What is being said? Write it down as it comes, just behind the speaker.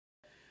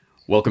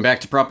Welcome back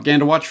to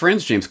Propaganda Watch,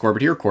 friends. James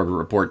Corbett here,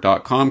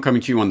 CorbettReport.com,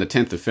 coming to you on the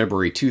 10th of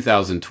February,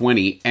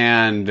 2020.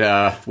 And,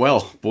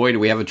 well, boy, do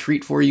we have a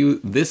treat for you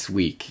this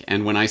week.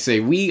 And when I say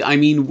we, I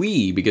mean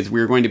we, because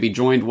we're going to be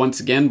joined once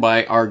again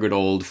by our good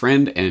old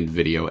friend and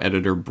video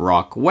editor,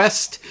 Brock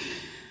West,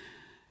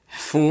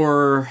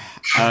 for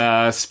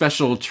a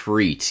special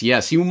treat.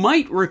 Yes, you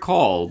might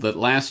recall that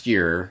last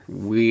year,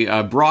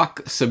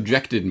 Brock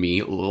subjected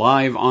me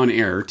live on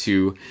air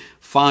to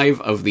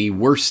 5 of the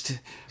worst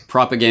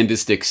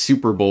propagandistic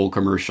Super Bowl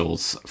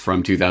commercials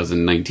from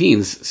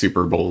 2019's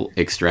Super Bowl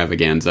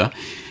extravaganza.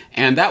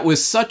 And that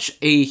was such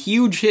a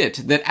huge hit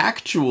that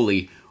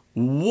actually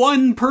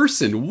one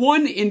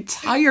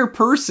entire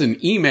person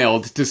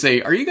emailed to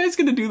say, are you guys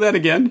going to do that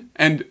again?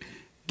 And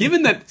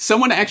given that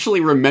someone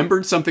actually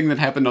remembered something that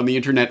happened on the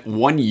internet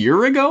 1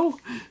 year ago,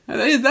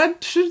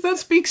 that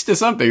speaks to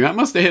something. That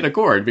must have hit a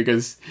chord,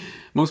 because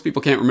most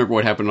people can't remember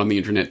what happened on the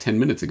internet 10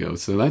 minutes ago.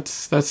 So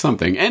that's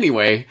something.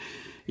 Anyway,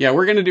 yeah,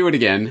 we're going to do it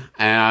again.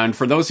 And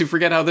for those who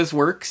forget how this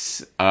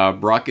works,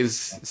 Brock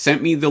has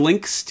sent me the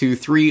links to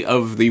 3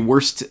 of the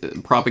worst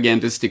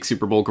propagandistic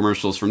Super Bowl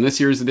commercials from this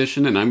year's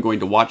edition, and I'm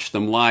going to watch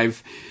them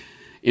live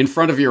in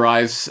front of your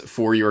eyes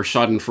for your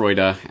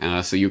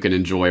schadenfreude, so you can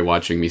enjoy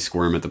watching me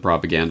squirm at the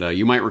propaganda.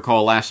 You might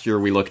recall last year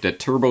we looked at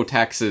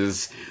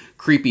TurboTax's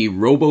creepy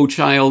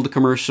RoboChild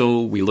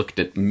commercial. We looked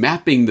at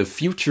mapping the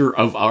future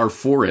of our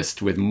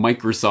forest with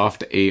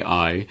Microsoft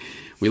AI.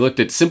 We looked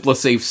at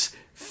SimpliSafe's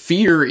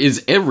Fear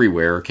is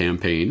Everywhere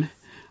campaign.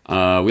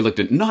 We looked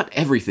at Not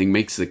Everything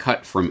Makes the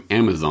Cut from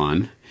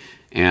Amazon.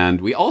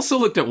 And we also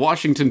looked at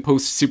Washington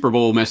Post's Super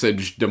Bowl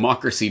message,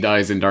 Democracy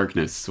Dies in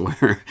Darkness,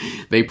 where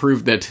they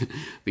proved that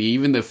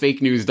even the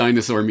fake news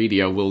dinosaur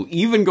media will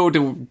even go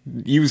to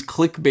use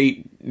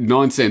clickbait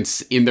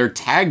nonsense in their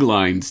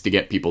taglines to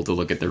get people to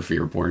look at their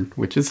fear porn,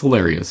 which is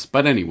hilarious.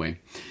 But anyway,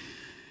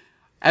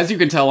 as you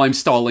can tell, I'm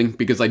stalling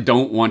because I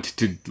don't want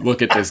to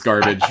look at this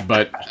garbage,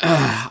 but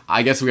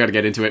I guess we got to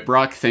get into it.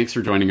 Brock, thanks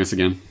for joining us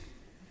again.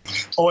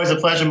 Always a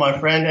pleasure, my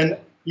friend. And,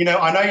 you know,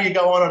 I know you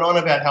go on and on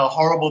about how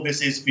horrible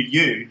this is for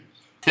you,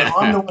 but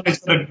I'm the one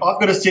I've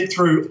got to sit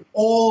through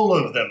all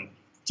of them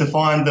to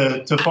find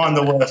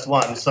the worst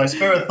one. So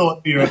spare a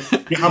thought for your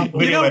humble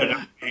video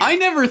editor. I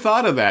never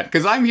thought of that,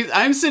 because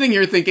I'm sitting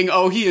here thinking,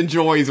 oh, he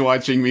enjoys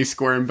watching me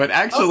squirm, but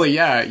actually,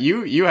 yeah,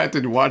 you had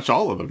to watch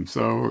all of them,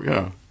 so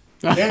yeah.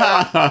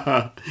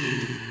 Yeah.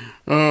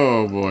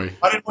 Oh boy!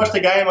 I didn't watch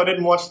the game. I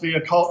didn't watch the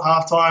occult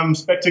halftime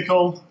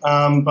spectacle.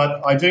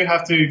 But I do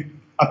have to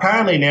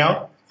apparently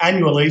now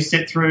annually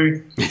sit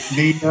through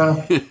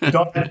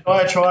the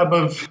diatribe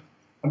of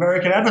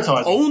American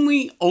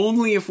advertising.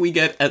 Only if we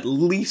get at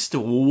least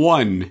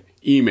one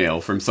email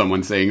from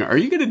someone saying, "Are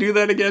you going to do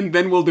that again?"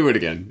 Then we'll do it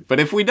again.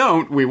 But if we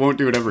don't, we won't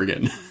do it ever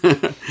again.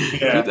 Keep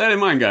that in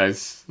mind,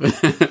 guys.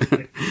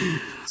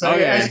 So,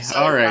 okay.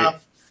 All right.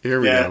 Here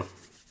we go.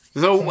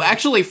 So,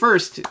 actually,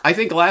 first, I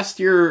think last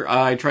year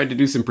I tried to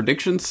do some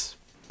predictions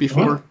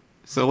before.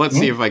 So let's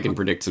see if I can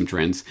predict some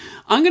trends.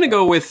 I'm going to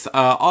go with,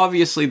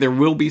 obviously, there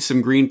will be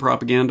some green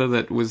propaganda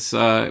that was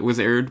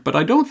aired, but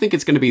I don't think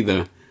it's going to be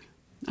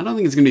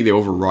the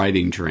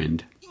overriding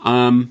trend.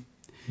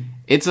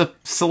 It's a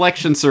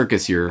selection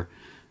circus year,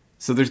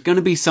 so there's going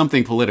to be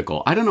something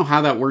political. I don't know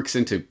how that works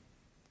into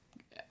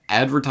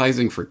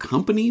advertising for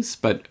companies,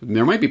 but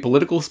there might be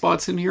political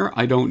spots in here.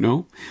 I don't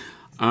know.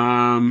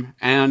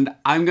 And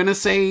I'm gonna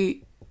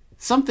say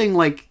something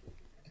like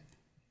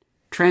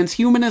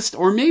transhumanist,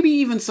 or maybe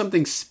even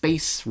something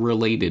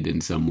space-related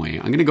in some way.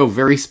 I'm gonna go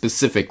very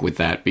specific with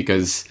that,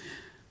 because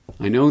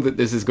I know that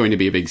this is going to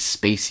be a big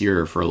space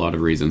year for a lot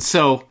of reasons.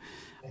 So,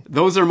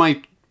 those are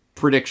my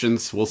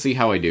predictions. We'll see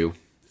how I do.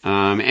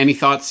 Any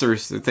thoughts or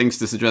things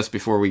to suggest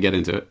before we get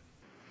into it?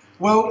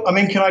 Well, I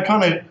mean, can I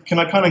kind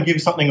of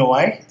give something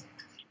away?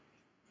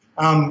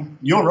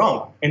 You're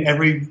wrong in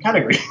every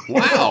category.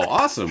 Wow,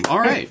 awesome. All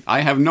right.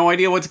 I have no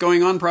idea what's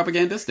going on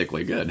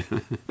propagandistically. Good.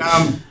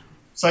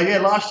 So, yeah,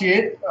 last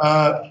year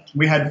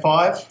we had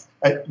five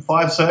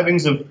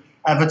servings of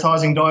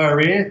advertising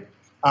diarrhea.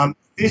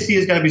 This year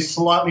is going to be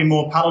slightly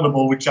more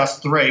palatable with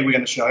just 3 we're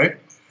going to show.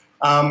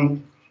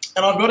 And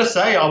I've got to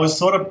say, I was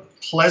sort of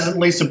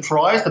pleasantly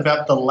surprised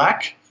about the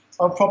lack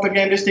of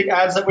propagandistic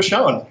ads that were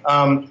shown.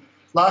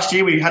 Last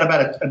year we had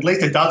about at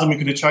least a dozen we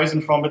could have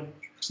chosen from, but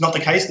it's not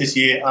the case this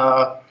year.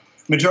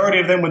 Majority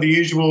of them were the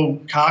usual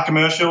car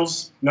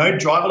commercials, no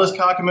driverless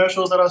car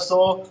commercials that I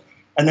saw.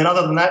 And then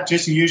other than that,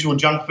 just the usual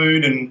junk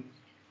food and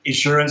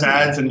insurance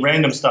ads and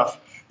random stuff.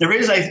 There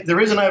is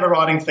an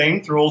overriding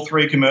theme through all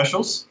 3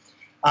 commercials.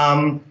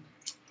 But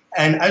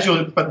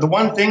the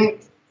one thing,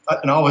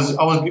 and I was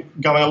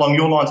going along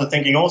your lines of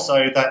thinking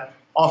also that,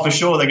 for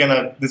sure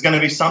there's gonna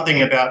be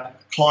something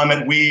about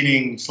climate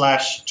weirding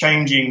 /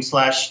 changing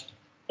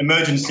 /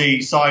 emergency,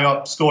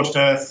 psyop, scorched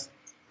earth.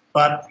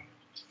 But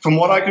from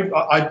what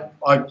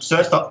I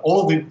searched up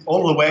all of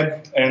the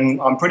web, and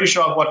I'm pretty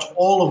sure I've watched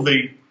all of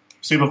the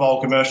Super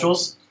Bowl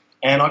commercials,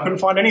 and I couldn't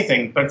find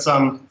anything. But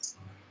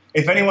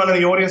if anyone in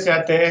the audience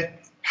out there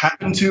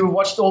happened to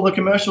watch all the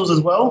commercials as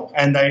well,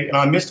 and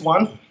I missed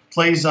one,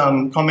 please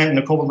comment in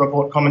the Corporate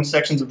Report comment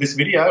sections of this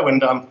video,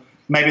 and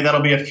maybe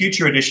that'll be a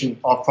future edition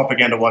of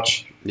Propaganda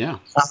Watch. Yeah.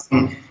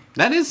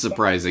 That is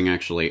surprising,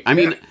 actually. I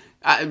mean,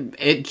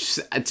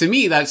 to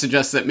me, that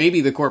suggests that maybe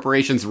the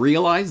corporations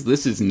realize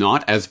this is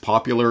not as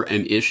popular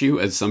an issue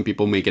as some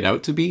people make it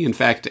out to be. In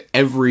fact,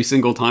 every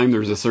single time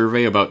there's a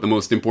survey about the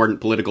most important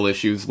political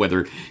issues,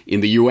 whether in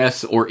the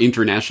US or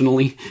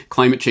internationally,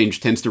 climate change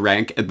tends to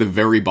rank at the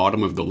very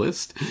bottom of the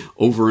list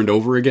over and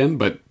over again.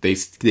 But they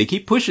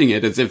keep pushing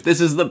it as if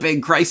this is the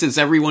big crisis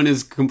everyone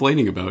is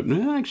complaining about.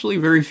 No, actually,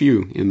 very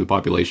few in the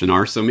population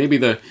are. So maybe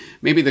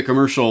the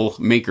commercial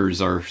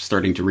makers are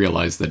starting to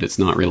realize that it's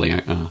not really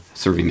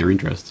serving their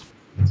interests.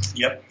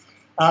 Yep.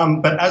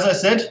 But as I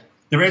said,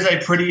 there is a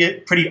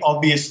pretty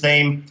obvious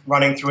theme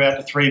running throughout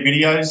the 3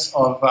 videos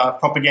of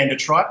Propaganda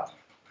Tripe.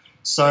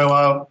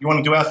 So you want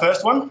to do our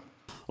first one?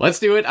 Let's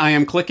do it. I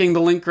am clicking the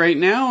link right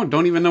now.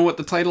 Don't even know what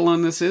the title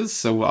on this is,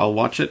 so I'll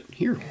watch it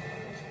here.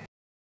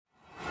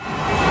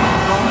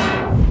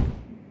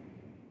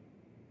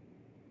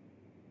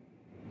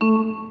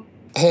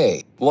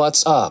 Hey,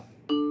 what's up?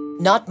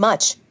 Not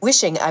much.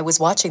 Wishing I was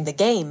watching the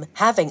game,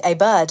 having a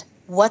bud.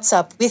 What's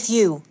up with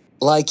you?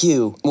 Like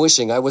you,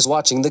 wishing I was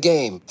watching the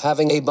game,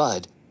 having a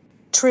bud.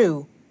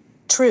 True.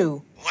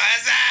 True.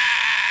 What's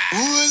up?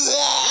 What's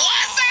up?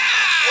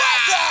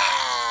 What's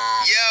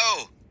up?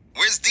 Yo,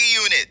 where's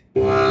D-Unit?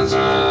 What's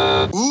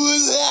up?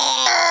 What's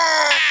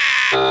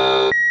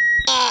up?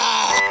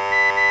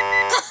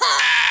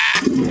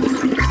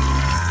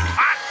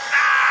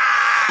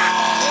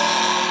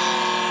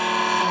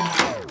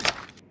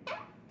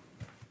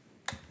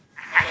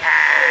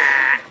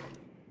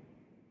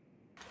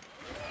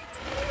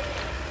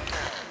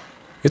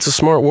 It's a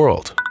smart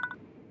world.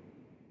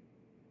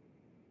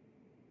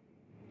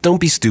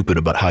 Don't be stupid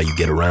about how you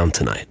get around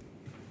tonight.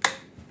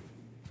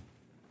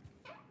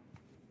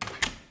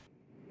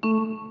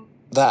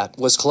 That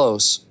was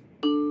close.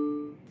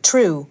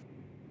 True.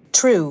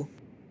 True.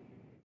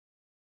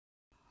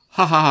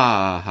 Ha ha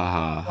ha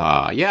ha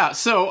ha. Yeah,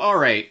 so,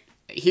 alright.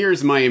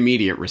 Here's my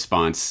immediate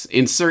response.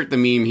 Insert the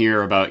meme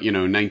here about,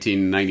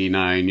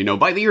 1999.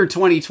 By the year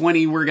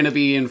 2020, we're gonna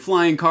be in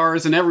flying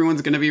cars and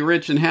everyone's gonna be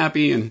rich and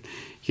happy, and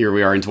here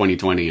we are in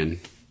 2020, and,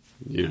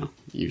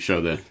 you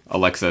show the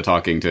Alexa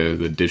talking to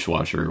the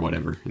dishwasher or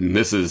whatever. And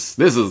this is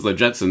the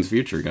Jetsons'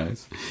 future,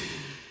 guys.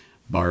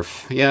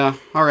 Barf. Yeah,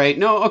 alright.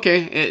 No,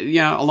 okay.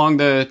 Along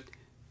the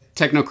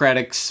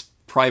technocratic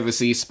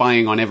privacy,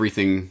 spying on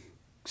everything,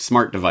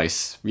 smart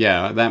device.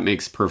 Yeah, that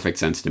makes perfect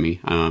sense to me.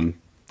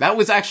 That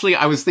was actually,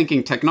 I was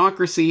thinking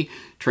technocracy,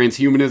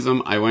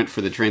 transhumanism. I went for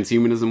the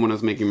transhumanism when I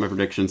was making my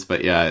predictions,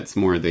 but yeah, it's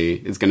going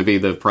to be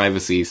the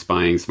privacy,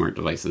 spying, smart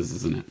devices,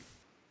 isn't it?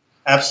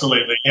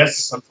 Absolutely,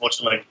 yes,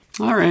 unfortunately.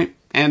 All right.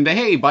 And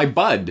hey, by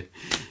Bud.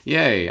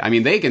 Yay. I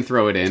mean, they can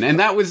throw it in. And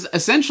that was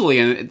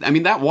essentially,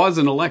 that was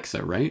an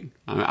Alexa, right?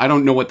 I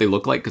don't know what they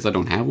look like because I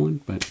don't have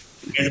one, but...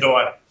 Neither do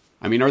I.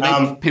 I mean, are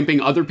they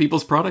pimping other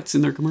people's products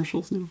in their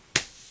commercials now?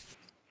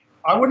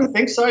 I wouldn't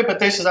think so, but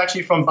this is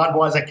actually from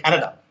Budweiser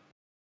Canada.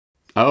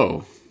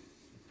 Oh.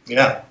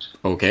 Yeah.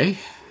 Okay.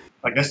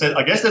 I guess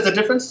there's a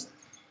difference.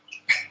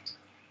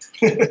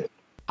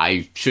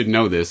 I should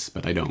know this,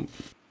 but I don't.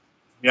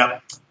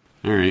 Yeah.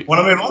 All right. Want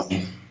to move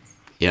on?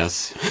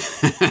 Yes.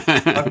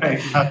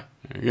 Okay.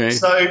 Okay.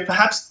 So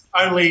perhaps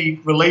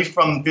only relief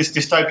from this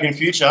dystopian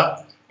future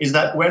is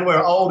that when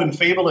we're old and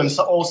feeble and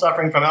all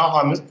suffering from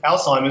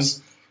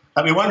Alzheimer's,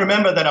 that we won't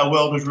remember that our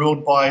world was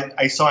ruled by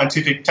a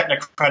scientific,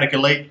 technocratic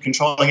elite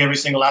controlling every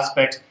single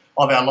aspect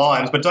of our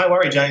lives. But don't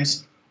worry,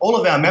 James. All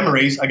of our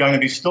memories are going to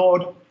be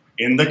stored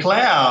in the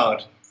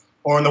cloud,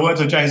 or in the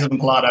words of James Evan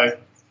Pilato,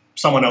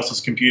 someone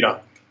else's computer.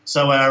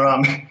 So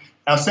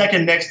our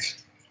second next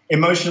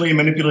emotionally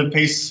manipulative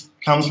piece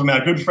comes from our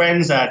good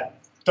friends at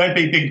Don't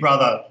Be Big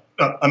Brother.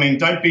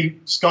 Don't be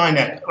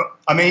Skynet.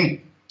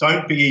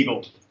 Don't be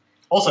evil.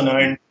 Also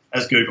known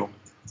as Google.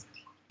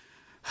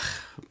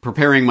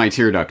 Preparing my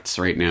tear ducts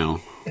right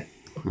now.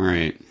 All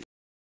right.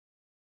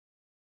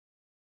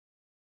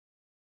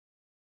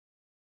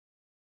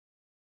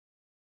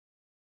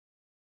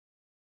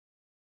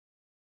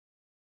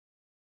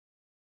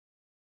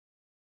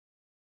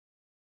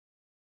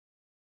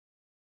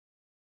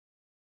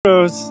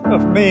 Photos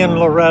of me and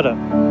Loretta.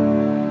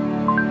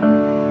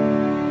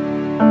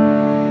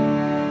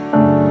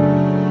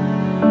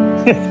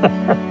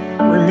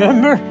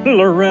 Remember?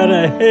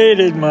 Loretta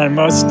hated my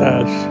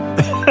mustache.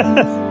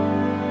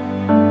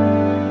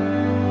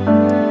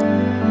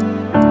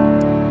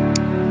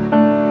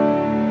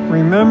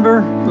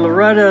 Remember?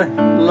 Loretta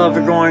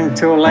loved going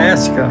to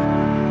Alaska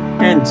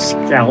and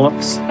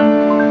scallops.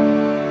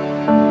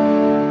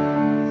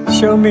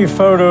 Show me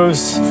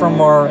photos from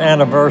our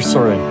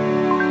anniversary.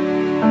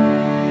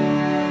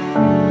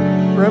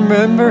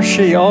 Remember,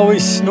 she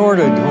always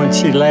snorted when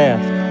she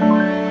laughed.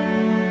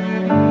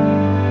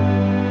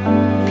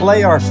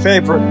 Play our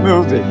favorite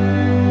movie.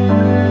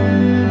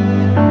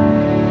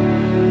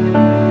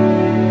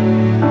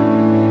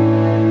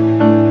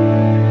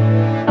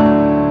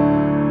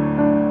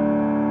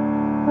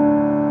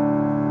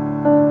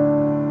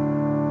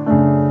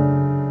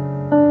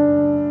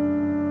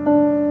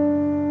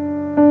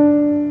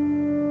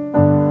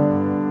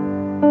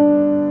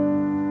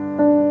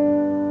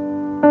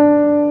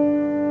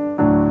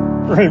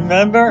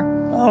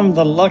 remember, I'm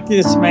the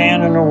luckiest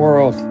man in the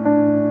world.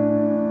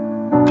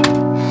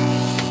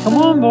 Come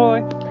on,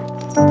 boy.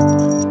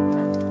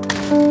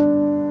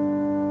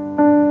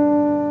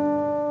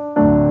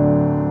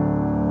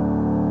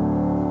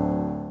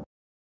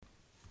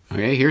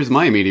 Okay, here's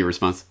my immediate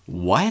response.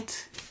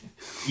 What?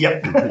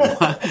 Yep.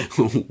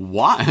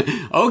 What?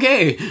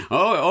 Okay.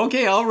 Oh,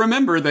 okay. I'll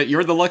remember that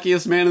you're the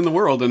luckiest man in the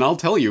world, and I'll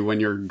tell you when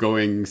you're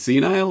going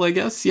senile, I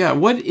guess. Yeah.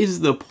 What is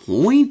the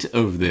point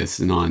of this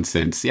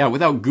nonsense? Yeah.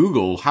 Without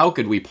Google, how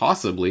could we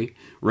possibly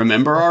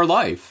remember our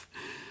life?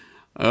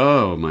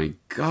 Oh my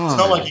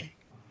God.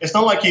 It's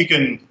not like you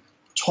can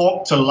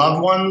talk to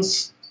loved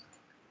ones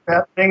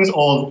about things,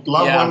 or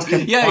loved ones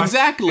can. Yeah,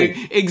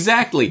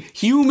 exactly.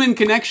 Human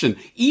connection.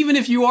 Even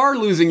if you are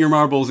losing your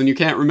marbles and you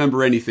can't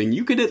remember anything,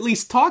 you could at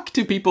least talk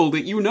to people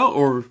that you know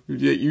or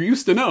you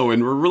used to know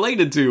and were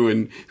related to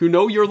and who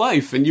know your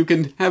life, and you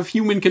can have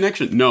human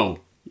connection. No.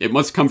 It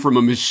must come from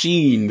a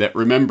machine that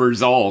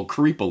remembers all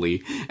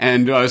creepily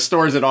and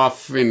stores it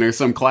off in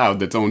some cloud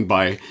that's owned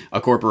by a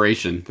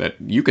corporation that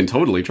you can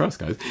totally trust,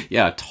 guys.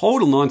 Yeah,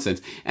 total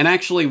nonsense. And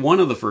actually,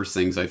 one of the first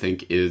things I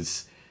think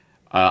is,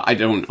 I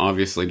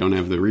obviously don't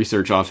have the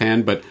research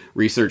offhand, but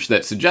research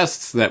that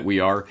suggests that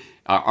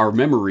our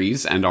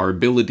memories and our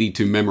ability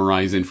to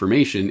memorize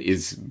information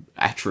is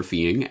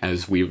atrophying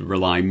as we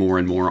rely more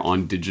and more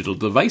on digital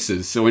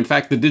devices. So in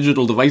fact, the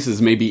digital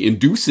devices may be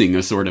inducing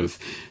a sort of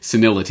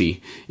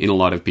senility in a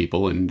lot of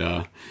people. And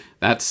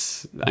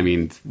this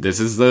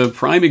is the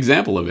prime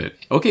example of it.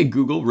 Okay,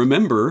 Google,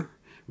 remember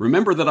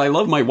that I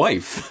love my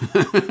wife.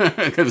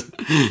 Because,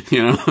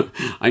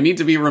 I need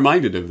to be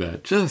reminded of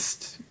that.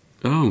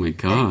 Oh my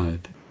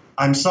God.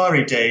 I'm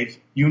sorry, Dave.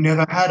 You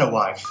never had a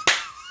wife.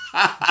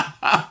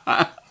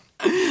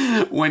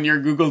 When your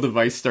Google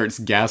device starts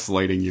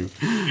gaslighting you.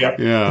 Yep.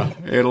 Yeah,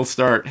 it'll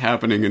start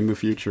happening in the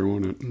future,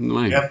 won't it?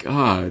 My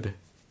God.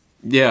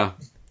 Yeah.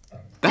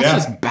 That's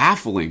just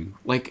baffling.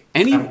 Like,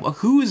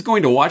 who is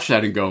going to watch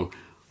that and go,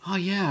 oh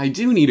yeah, I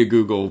do need a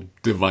Google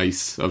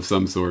device of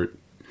some sort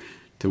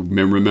to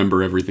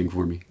remember everything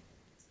for me?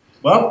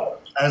 Well,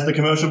 as the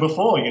commercial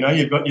before,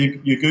 you've got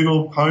your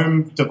Google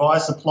Home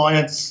device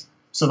appliance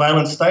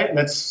surveillance state, and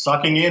that's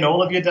sucking in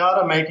all of your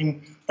data,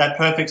 making that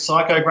perfect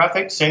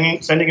psychographic,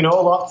 sending it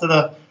all off to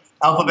the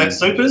alphabet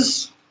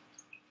supers.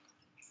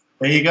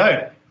 There you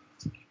go.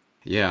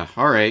 Yeah,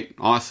 all right,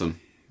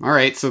 awesome. All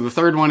right, so the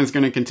third one is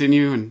going to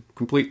continue and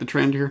complete the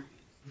trend here?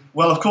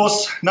 Well, of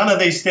course, none of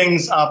these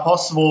things are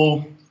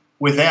possible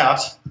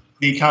without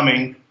the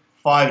coming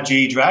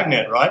 5G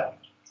dragnet, right?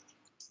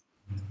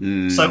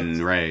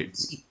 Right.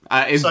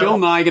 Is Bill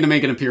Nye going to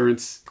make an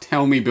appearance?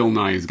 Tell me Bill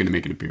Nye is going to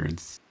make an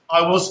appearance.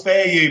 I will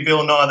spare you,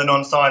 Bill Nye, the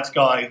non-science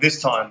guy, this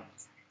time.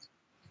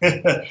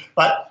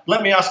 But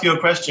let me ask you a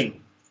question.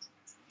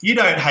 You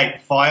don't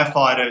hate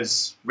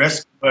firefighters,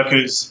 rescue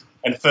workers,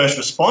 and first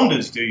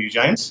responders, do you,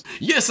 James?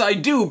 Yes, I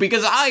do,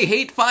 because I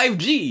hate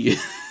 5G.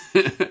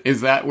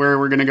 Is that where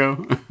we're going to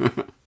go?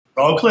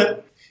 Roll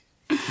clip.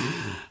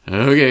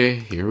 Okay,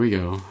 here we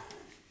go.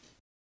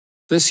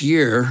 This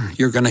year,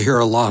 you're going to hear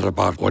a lot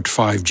about what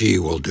 5G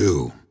will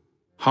do.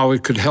 How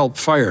it could help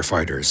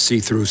firefighters see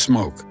through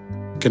smoke,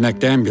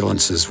 connect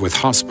ambulances with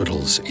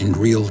hospitals in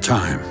real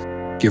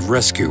time, give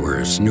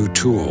rescuers new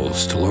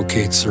tools to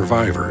locate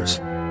survivors.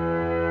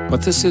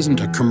 But this isn't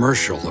a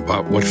commercial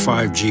about what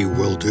 5G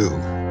will do.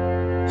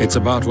 It's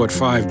about what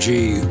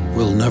 5G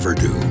will never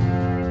do.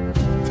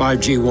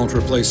 5G won't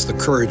replace the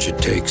courage it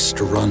takes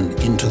to run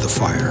into the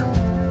fire.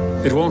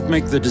 It won't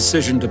make the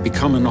decision to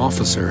become an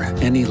officer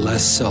any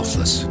less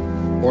selfless,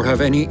 or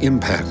have any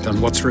impact on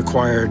what's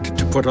required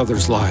to put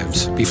others'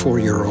 lives before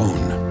your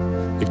own.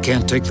 It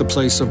can't take the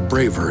place of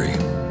bravery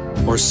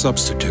or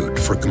substitute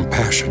for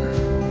compassion.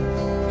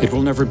 It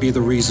will never be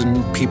the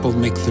reason people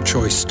make the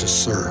choice to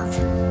serve.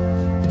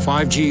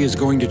 5G is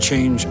going to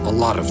change a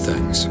lot of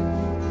things,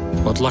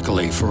 but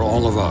luckily for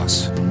all of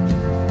us,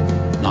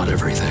 not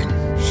everything.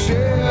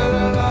 Share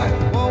the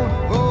light won't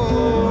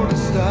hold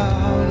us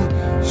down.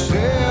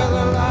 Share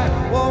the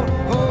light won't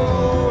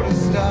hold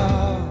us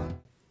down.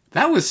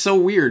 That was so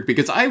weird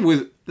because that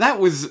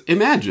was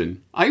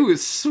Imagine. I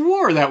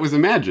swore that was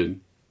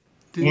Imagine.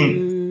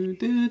 I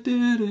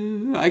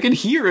could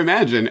hear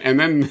Imagine, and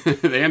then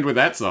they end with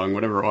that song,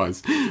 whatever it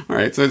was. All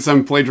right, so it's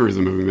some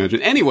plagiarism of Imagine.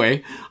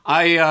 Anyway,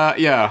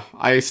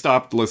 I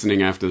stopped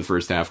listening after the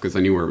first half because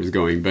I knew where it was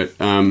going. But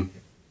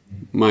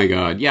my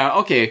God, yeah,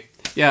 okay,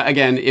 yeah.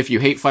 Again, if you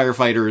hate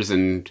firefighters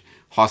and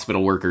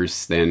hospital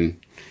workers, then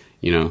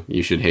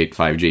you should hate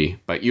 5G.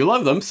 But you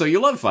love them, so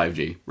you love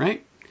 5G,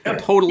 right?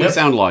 Yep. Totally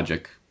sound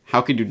logic. How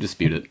could you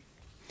dispute it?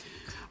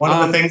 One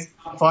of the things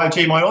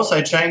 5G might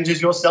also change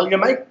is your cellular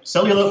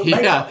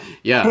makeup.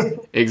 Yeah,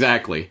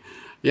 exactly.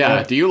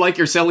 Yeah, do you like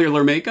your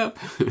cellular makeup?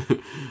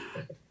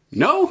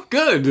 No?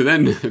 Good,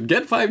 then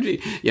get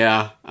 5G.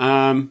 Yeah,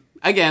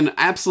 again,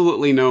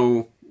 absolutely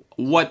no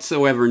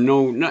whatsoever.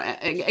 No,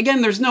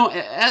 again, there's no,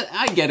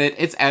 I get it.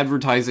 It's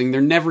advertising.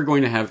 They're never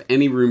going to have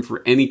any room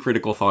for any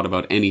critical thought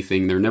about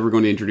anything. They're never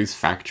going to introduce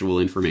factual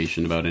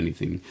information about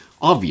anything.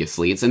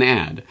 Obviously, it's an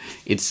ad.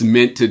 It's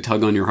meant to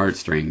tug on your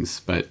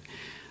heartstrings, but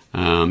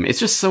it's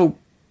just so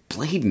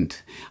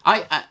blatant.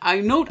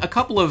 I note a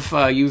couple of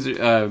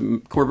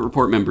Corbett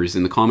Report members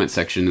in the comment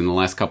section in the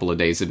last couple of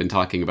days have been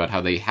talking about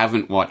how they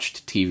haven't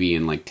watched TV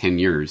in like 10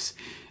 years.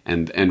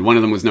 And one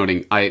of them was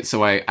noting,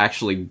 so I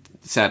actually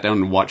sat down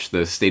and watched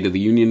the State of the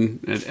Union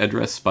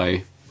address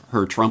by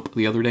Trump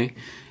the other day.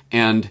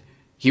 And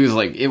he was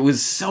like, it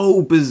was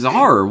so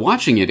bizarre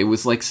watching it. It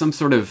was like some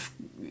sort of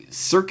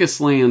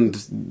circus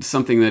land,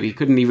 something that he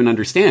couldn't even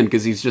understand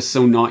because he's just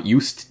so not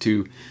used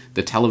to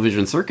the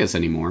television circus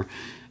anymore.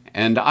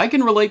 And I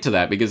can relate to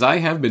that because I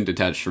have been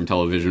detached from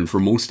television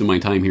for most of my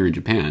time here in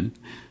Japan.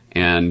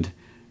 And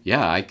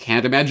yeah, I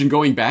can't imagine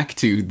going back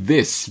to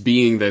this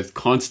being the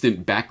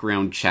constant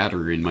background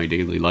chatter in my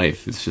daily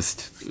life. It's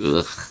just,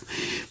 ugh.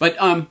 But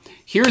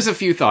here's a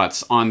few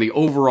thoughts on the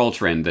overall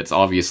trend that's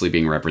obviously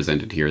being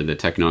represented here. The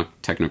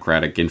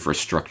technocratic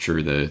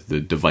infrastructure,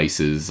 the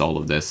devices, all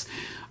of this.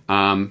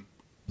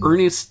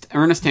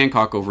 Ernest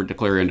Hancock over at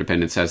Declare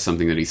Independence has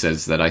something that he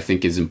says that I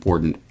think is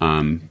important,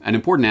 an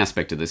important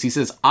aspect of this. He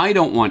says, I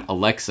don't want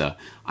Alexa,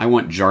 I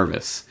want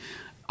Jarvis.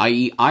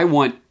 I.e.,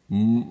 I'm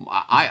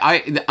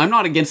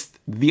not against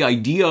the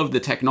idea of the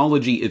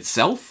technology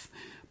itself,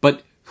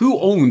 but who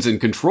owns and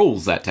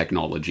controls that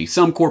technology?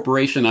 Some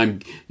corporation,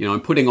 I'm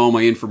putting all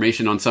my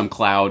information on some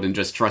cloud and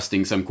just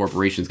trusting some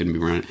corporation's going to be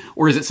running it.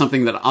 Or is it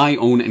something that I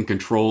own and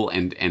control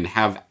and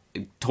have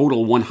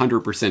total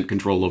 100%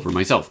 control over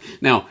myself?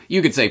 Now,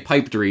 you could say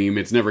pipe dream,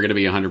 it's never going to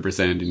be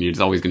 100% and it's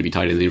always going to be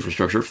tied in the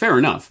infrastructure. Fair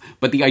enough.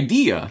 But the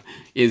idea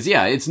is,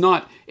 yeah, it's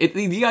not,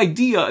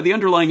 the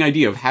underlying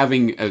idea of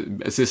having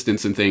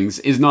assistance and things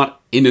is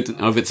not in and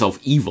of itself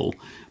evil.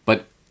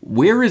 But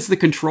where is the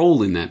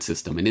control in that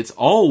system? And it's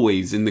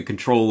always in the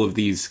control of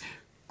these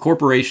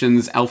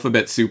corporations,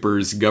 alphabet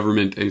supers,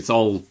 government. It's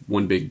all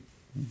one big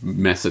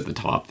mess at the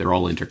top. They're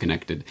all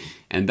interconnected.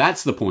 And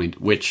that's the point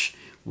which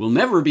will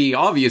never be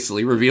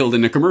obviously revealed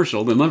in a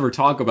commercial. They'll never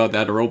talk about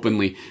that or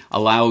openly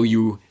allow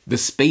you the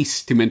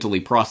space to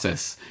mentally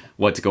process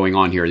what's going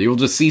on here. You'll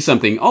just see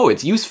something, oh,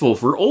 it's useful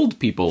for old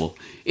people.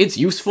 It's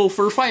useful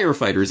for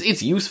firefighters.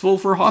 It's useful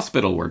for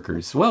hospital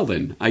workers. Well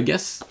then, I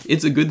guess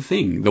it's a good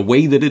thing, the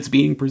way that it's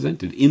being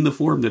presented, in the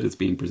form that it's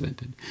being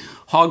presented.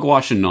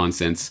 Hogwash and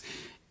nonsense.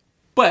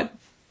 But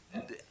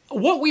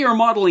what we are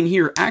modeling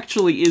here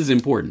actually is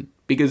important,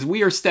 because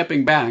we are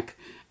stepping back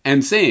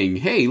and saying,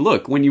 hey,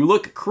 look, when you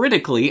look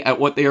critically at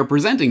what they are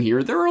presenting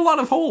here, there are a lot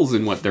of holes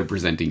in what they're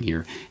presenting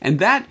here. And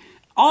that,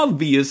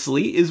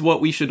 obviously, is what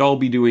we should all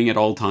be doing at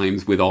all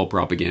times with all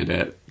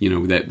propaganda,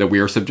 that we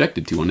are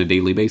subjected to on a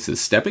daily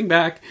basis. Stepping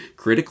back,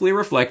 critically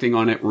reflecting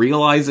on it,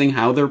 realizing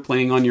how they're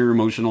playing on your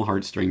emotional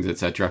heartstrings,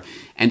 etc.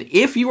 And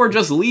if you are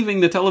just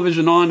leaving the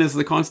television on as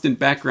the constant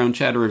background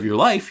chatter of your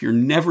life, you're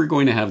never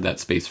going to have that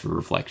space for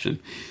reflection.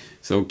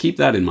 So keep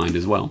that in mind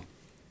as well.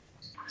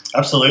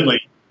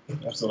 Absolutely.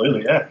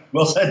 Absolutely, yeah.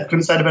 Well said.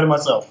 Couldn't say it better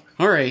myself.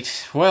 All right.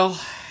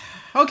 Well,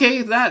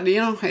 okay, that,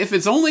 if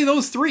it's only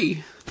those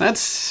three,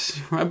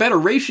 that's a better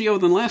ratio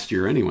than last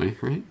year anyway,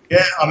 right?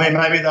 Yeah, I mean,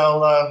 maybe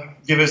they'll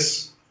give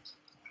us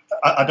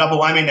a double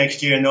whammy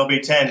next year and there'll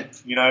be 10.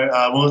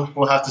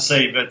 We'll have to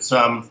see. But,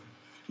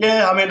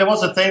 yeah, I mean, there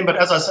was a theme, but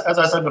as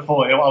I said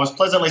before, I was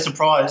pleasantly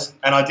surprised,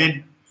 and I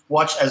did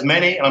watch as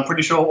many, and I'm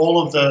pretty sure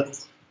all of the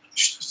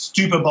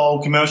Super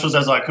Bowl commercials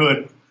as I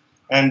could.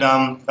 And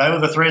they were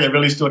the three that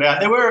really stood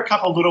out. There were a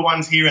couple of little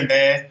ones here and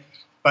there,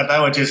 but they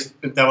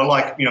were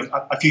like,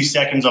 a few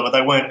seconds of it.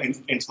 They weren't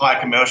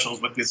entire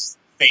commercials with this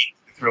theme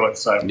through it.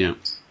 So yeah.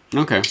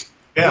 Okay.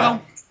 Yeah.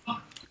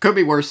 Well, could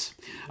be worse.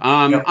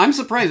 Yeah. I'm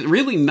surprised.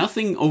 Really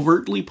nothing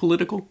overtly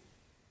political?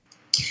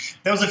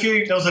 There was a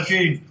few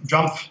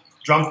Trump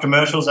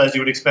commercials, as you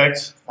would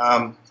expect.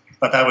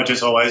 But they were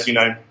just always,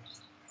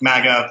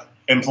 MAGA,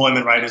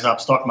 employment rate is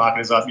up, stock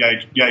market is up,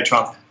 yay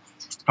Trump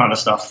kind of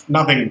stuff.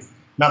 Nothing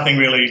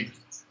really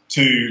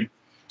too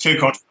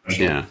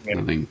controversial. Yeah,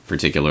 nothing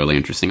particularly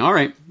interesting. All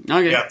right.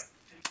 Okay. Yeah.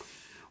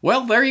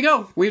 Well, there you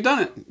go. We've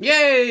done it.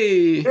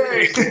 Yay!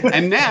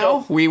 And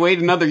now we wait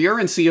another year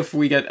and see if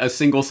we get a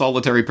single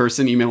solitary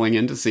person emailing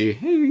in to see,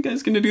 hey, you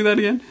guys going to do that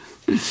again?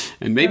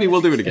 And maybe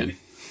we'll do it again.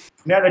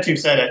 Now that you've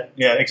said it,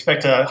 yeah,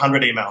 expect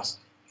 100 emails.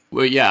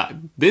 Well, yeah,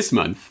 this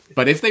month.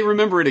 But if they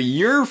remember it a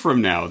year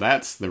from now,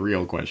 that's the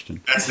real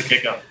question. That's the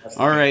kicker.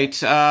 All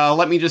right.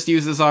 Let me just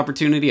use this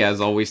opportunity, as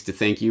always, to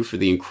thank you for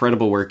the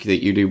incredible work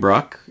that you do,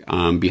 Brock.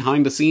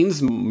 Behind the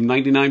scenes,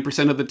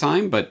 99% of the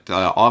time. But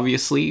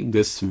obviously,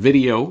 this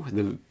video,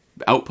 the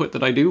output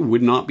that I do,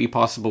 would not be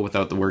possible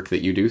without the work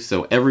that you do.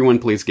 So everyone,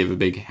 please give a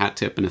big hat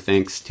tip and a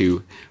thanks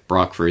to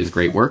Brock for his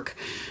great work.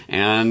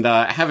 And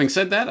having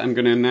said that, I'm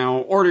going to now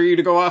order you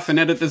to go off and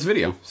edit this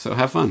video. So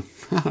have fun.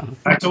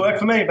 Back to work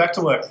for me. Back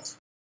to work.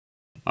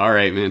 All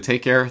right, man.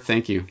 Take care.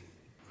 Thank you.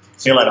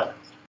 See you later.